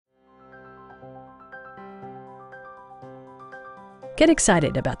Get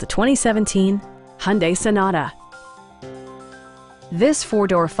excited about the 2017 Hyundai Sonata. This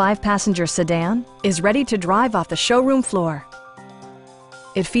four-door, five-passenger sedan is ready to drive off the showroom floor.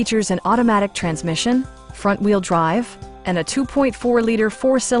 It features an automatic transmission, front-wheel drive, and a 2.4-liter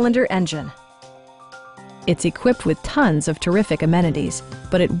four-cylinder engine. It's equipped with tons of terrific amenities,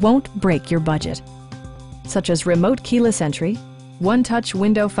 but it won't break your budget, such as remote keyless entry, one-touch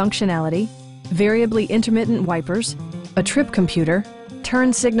window functionality, variably intermittent wipers, a trip computer,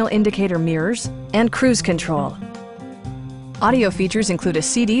 turn signal indicator mirrors, and cruise control. Audio features include a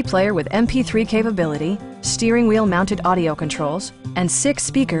CD player with MP3 capability, steering wheel mounted audio controls, and 6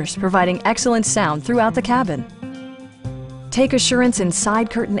 speakers providing excellent sound throughout the cabin. Take assurance in side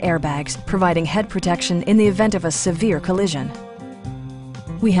curtain airbags, providing head protection in the event of a severe collision.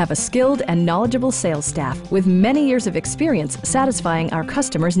 We have a skilled and knowledgeable sales staff with many years of experience satisfying our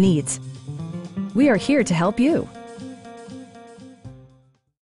customers' needs. We are here to help you.